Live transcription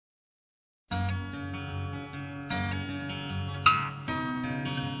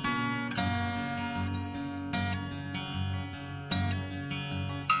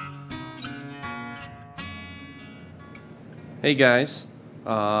Hey guys,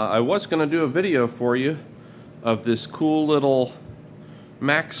 I was going to do a video for you of this cool little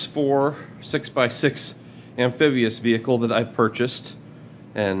Max 4 6x6 amphibious vehicle that I purchased,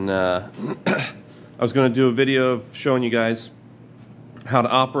 and I was going to do a video of showing you guys how to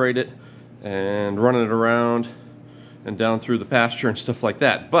operate it and running it around and down through the pasture and stuff like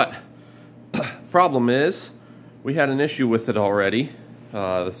that. But problem is, we had an issue with it already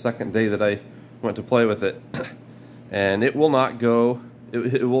the second day that I went to play with it. And it will not go,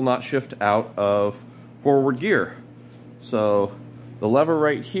 it will not shift out of forward gear. So the lever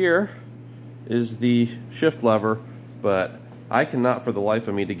right here is the shift lever, but I cannot for the life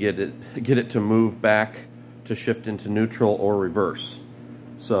of me to get it to move back to shift into neutral or reverse.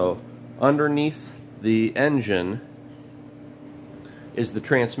 So underneath the engine is the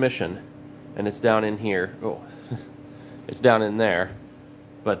transmission, and it's down in here. Oh, it's down in there.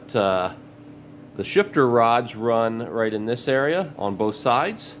 But the shifter rods run right in this area on both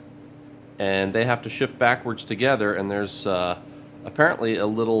sides, and they have to shift backwards together, and there's apparently a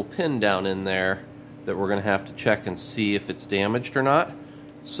little pin down in there that we're going to have to check and see if it's damaged or not.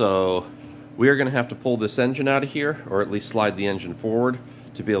 So we are going to have to pull this engine out of here, or at least slide the engine forward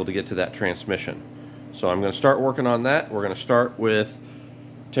to be able to get to that transmission. So I'm going to start working on that. We're going to start with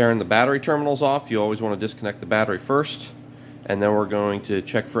tearing the battery terminals off. You always want to disconnect the battery first. And then we're going to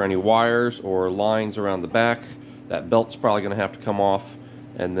check for any wires or lines around the back. That belt's probably going to have to come off,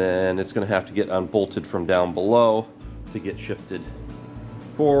 and then it's going to have to get unbolted from down below to get shifted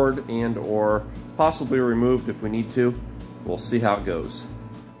forward and or possibly removed if we need to. We'll see how it goes.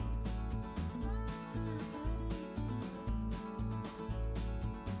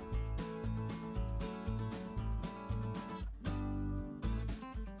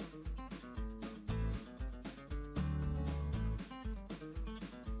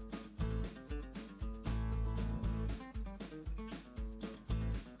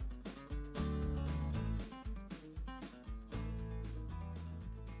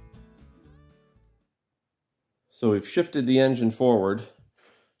 So we've shifted the engine forward.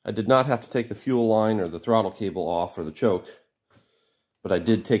 I did not have to take the fuel line or the throttle cable off or the choke, but I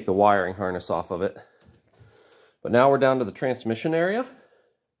did take the wiring harness off of it. But now we're down to the transmission area,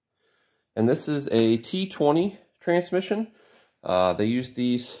 and this is a T20 transmission. They use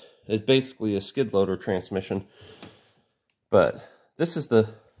these as basically a skid loader transmission, but this is the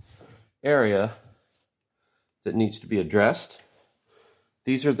area that needs to be addressed.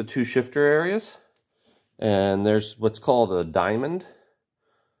 These are the two shifter areas. And there's what's called a diamond.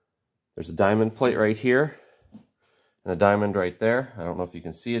 There's a diamond plate right here, and a diamond right there. I don't know if you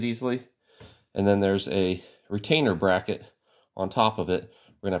can see it easily. And then there's a retainer bracket on top of it.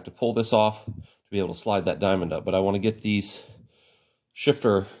 We're gonna have to pull this off to be able to slide that diamond up. But I want to get these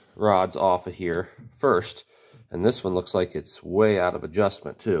shifter rods off of here first. And this one looks like it's way out of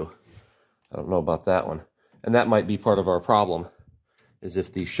adjustment too. I don't know about that one. And that might be part of our problem, is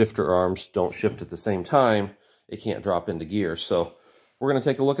if these shifter arms don't shift at the same time, it can't drop into gear. So we're going to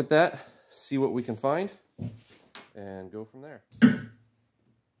take a look at that, see what we can find, and go from there.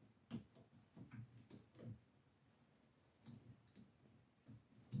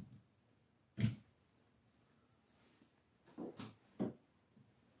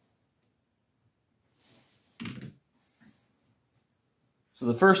 So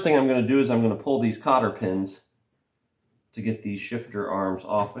the first thing I'm going to do is I'm going to pull these cotter pins to get these shifter arms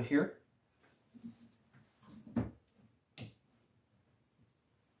off of here.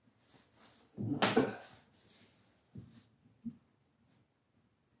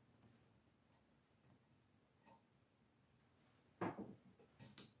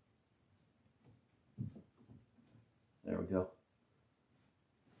 There we go.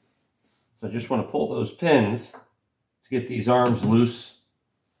 So I just want to pull those pins to get these arms loose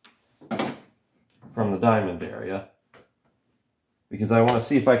from the diamond area, because I want to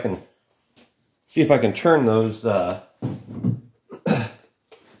see if I can turn those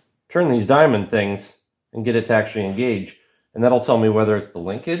turn these diamond things and get it to actually engage, and that'll tell me whether it's the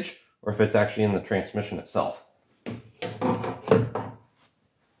linkage or if it's actually in the transmission itself.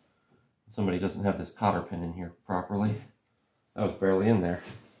 Somebody doesn't have this cotter pin in here properly. That was barely in there.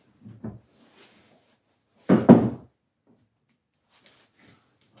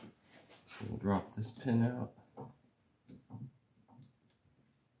 We'll drop this pin out.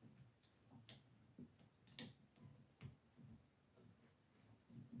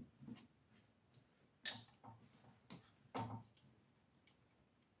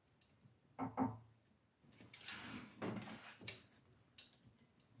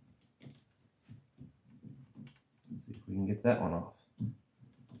 See if we can get that one off.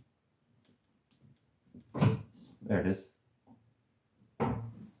 There it is.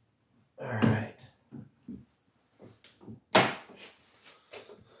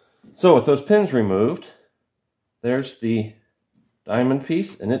 So with those pins removed, there's the diamond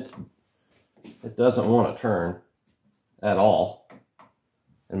piece, and it doesn't want to turn at all.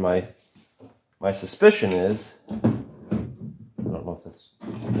 And my suspicion is, I don't know if that's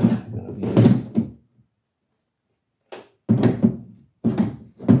going to be,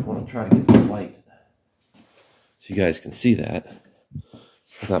 I want to try to get some light so you guys can see that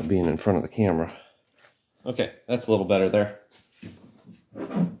without being in front of the camera. Okay, that's a little better there.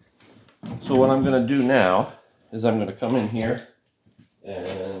 So what I'm going to do now is I'm going to come in here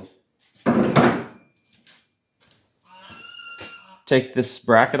and take this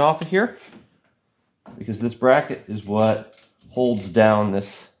bracket off of here, because this bracket is what holds down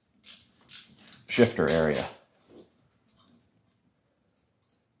this shifter area.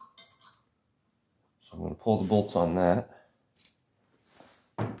 So I'm going to pull the bolts on that.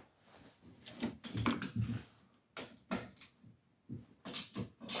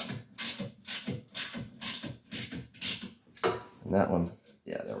 And that one,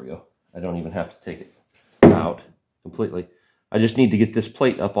 yeah, there we go. I don't even have to take it out completely. I just need to get this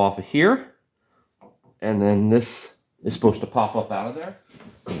plate up off of here, and then this is supposed to pop up out of there.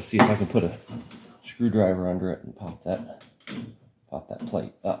 Let's see if I can put a screwdriver under it and pop that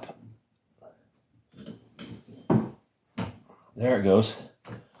plate up. There it goes.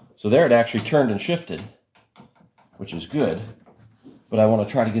 So there it actually turned and shifted, which is good. But I want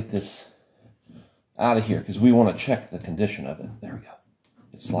to try to get this out of here because we want to check the condition of it. There we go.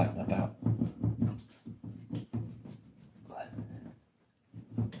 It's sliding up out.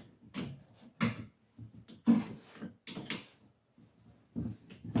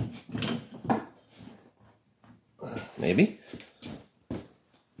 Maybe.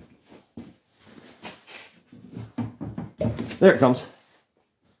 There it comes.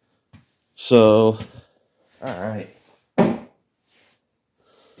 So, all right.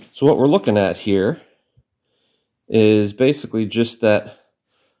 So what we're looking at here is basically just that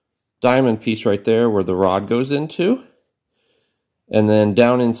diamond piece right there where the rod goes into. And then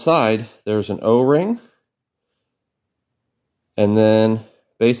down inside, there's an O-ring. And then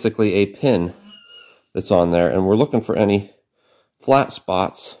basically a pin that's on there. And we're looking for any flat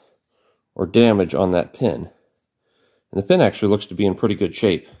spots or damage on that pin. And the pin actually looks to be in pretty good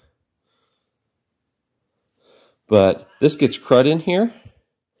shape. But this gets crud in here.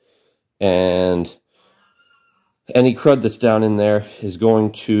 And any crud that's down in there is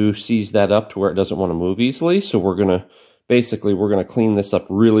going to seize that up to where it doesn't want to move easily. So we're going to, basically, we're going to clean this up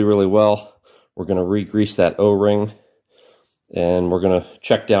really, really well. We're going to re-grease that O-ring. And we're going to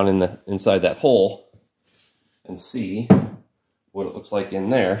check down in the inside that hole and see what it looks like in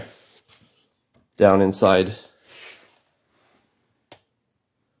there. Down inside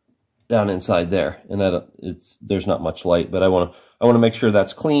there. And there's not much light, but I want to make sure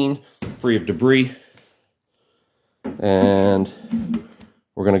that's clean, free of debris. And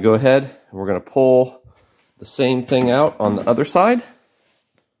we're going to go ahead and we're going to pull the same thing out on the other side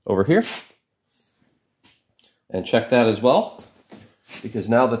over here and check that as well, because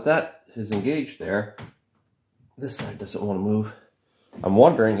now that that is engaged there, this side doesn't want to move. I'm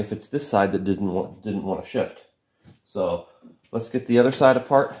wondering if it's this side that didn't want to shift. So let's get the other side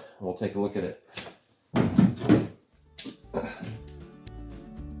apart and we'll take a look at it.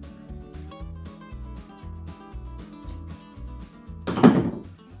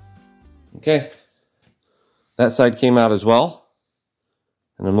 Okay, that side came out as well,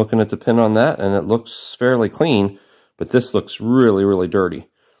 and I'm looking at the pin on that, and it looks fairly clean, but this looks really, really dirty.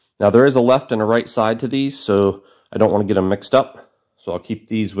 Now, there is a left and a right side to these, so I don't want to get them mixed up, so I'll keep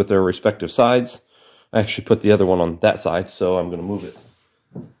these with their respective sides. I actually put the other one on that side, so I'm going to move it.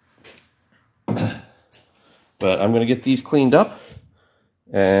 But I'm going to get these cleaned up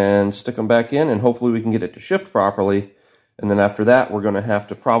and stick them back in, and hopefully we can get it to shift properly. And then after that, we're going to have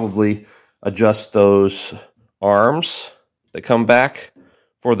to probably adjust those arms that come back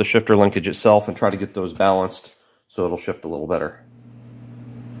for the shifter linkage itself and try to get those balanced so it'll shift a little better.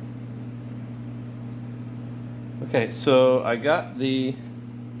 Okay, so I got the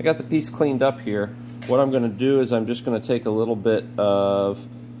piece cleaned up here. What I'm going to do is I'm just going to take a little bit of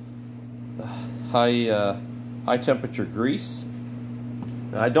high temperature grease.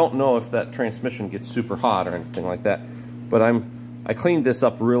 Now, I don't know if that transmission gets super hot or anything like that, but I cleaned this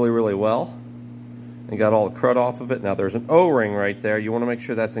up really, really well and got all the crud off of it. Now there's an O-ring right there. You want to make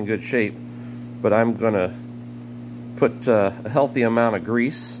sure that's in good shape, but I'm going to put a healthy amount of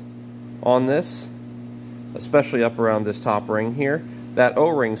grease on this, especially up around this top ring here. That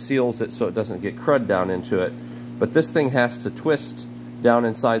O-ring seals it so it doesn't get crud down into it, but this thing has to twist down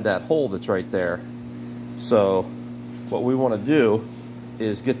inside that hole that's right there. So what we want to do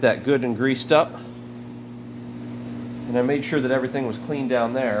is get that good and greased up. And I made sure that everything was clean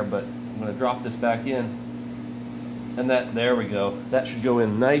down there, but I'm going to drop this back in. And there we go. That should go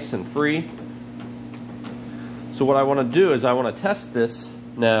in nice and free. So what I want to do is I want to test this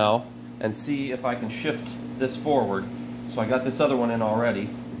now and see if I can shift this forward. So I got this other one in already.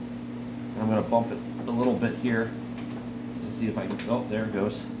 And I'm going to bump it a little bit here to see if I can, oh, there it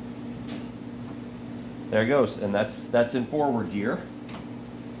goes. There it goes, and that's in forward gear.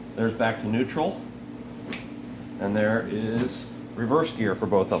 There's back to neutral. And there is reverse gear for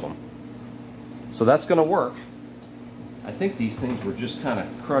both of them. So that's going to work. I think these things were just kind of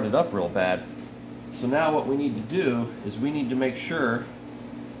crudded up real bad. So now what we need to do is we need to make sure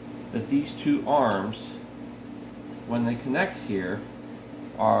that these two arms, when they connect here,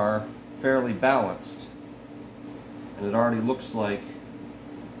 are fairly balanced. And it already looks like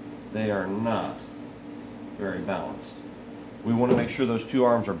they are not very balanced. We want to make sure those two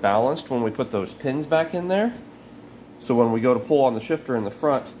arms are balanced when we put those pins back in there. So when we go to pull on the shifter in the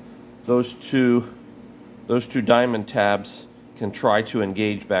front, those two diamond tabs can try to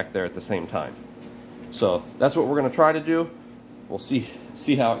engage back there at the same time. So that's what we're going to try to do. We'll see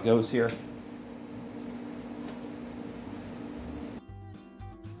how it goes here.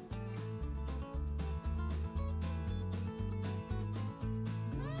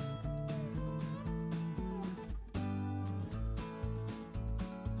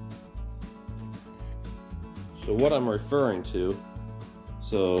 So what I'm referring to,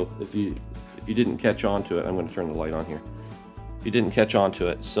 so if you didn't catch on to it, I'm going to turn the light on here. If you didn't catch on to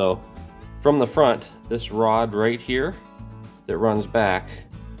it, so from the front, this rod right here that runs back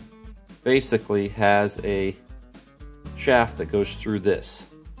basically has a shaft that goes through this.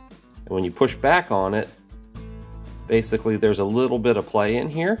 And when you push back on it, basically there's a little bit of play in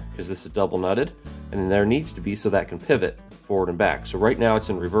here because this is double nutted, and there needs to be so that can pivot forward and back. So right now it's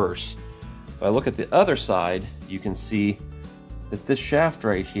in reverse. If I look at the other side, you can see that this shaft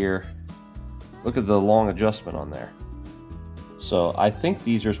right here, look at the long adjustment on there. So I think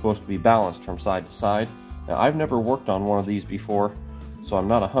these are supposed to be balanced from side to side. Now I've never worked on one of these before, so I'm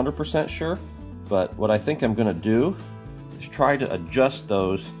not 100% sure, but what I think I'm gonna do is try to adjust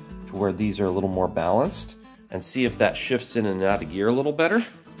those to where these are a little more balanced and see if that shifts in and out of gear a little better.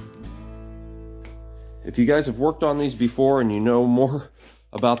 If you guys have worked on these before and you know more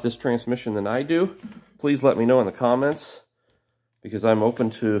about this transmission than I do, please let me know in the comments, because I'm open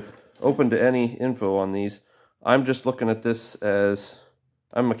to any info on these. I'm just looking at this as,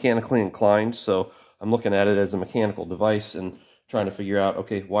 I'm mechanically inclined, so I'm looking at it as a mechanical device and trying to figure out,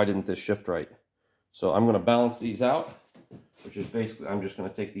 okay, why didn't this shift right? So I'm going to balance these out, which is basically, I'm just going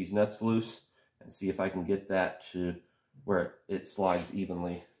to take these nuts loose and see if I can get that to where it slides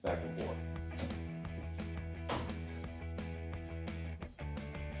evenly back and forth.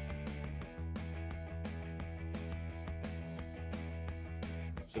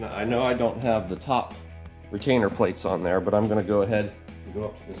 So now I know I don't have the top retainer plates on there, but I'm going to go ahead and go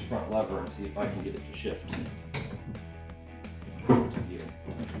up to this front lever and see if I can get it to shift.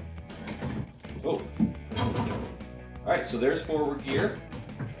 Oh. Alright, so there's forward gear,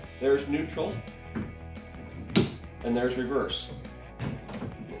 there's neutral, and there's reverse.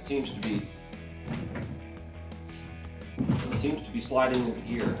 It seems to be sliding into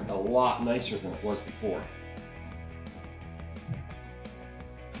gear a lot nicer than it was before.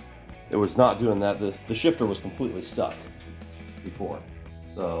 It was not doing that. The shifter was completely stuck before.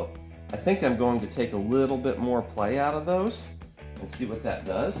 So I think I'm going to take a little bit more play out of those and see what that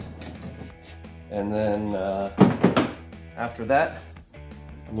does. And then after that,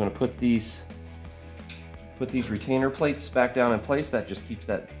 I'm going to put these retainer plates back down in place. That just keeps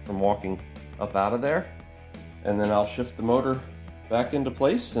that from walking up out of there. And then I'll shift the motor back into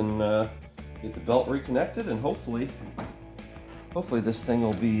place and get the belt reconnected, and hopefully this thing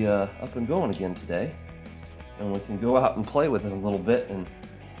will be up and going again today, and we can go out and play with it a little bit and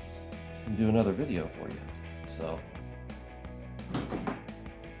do another video for you. So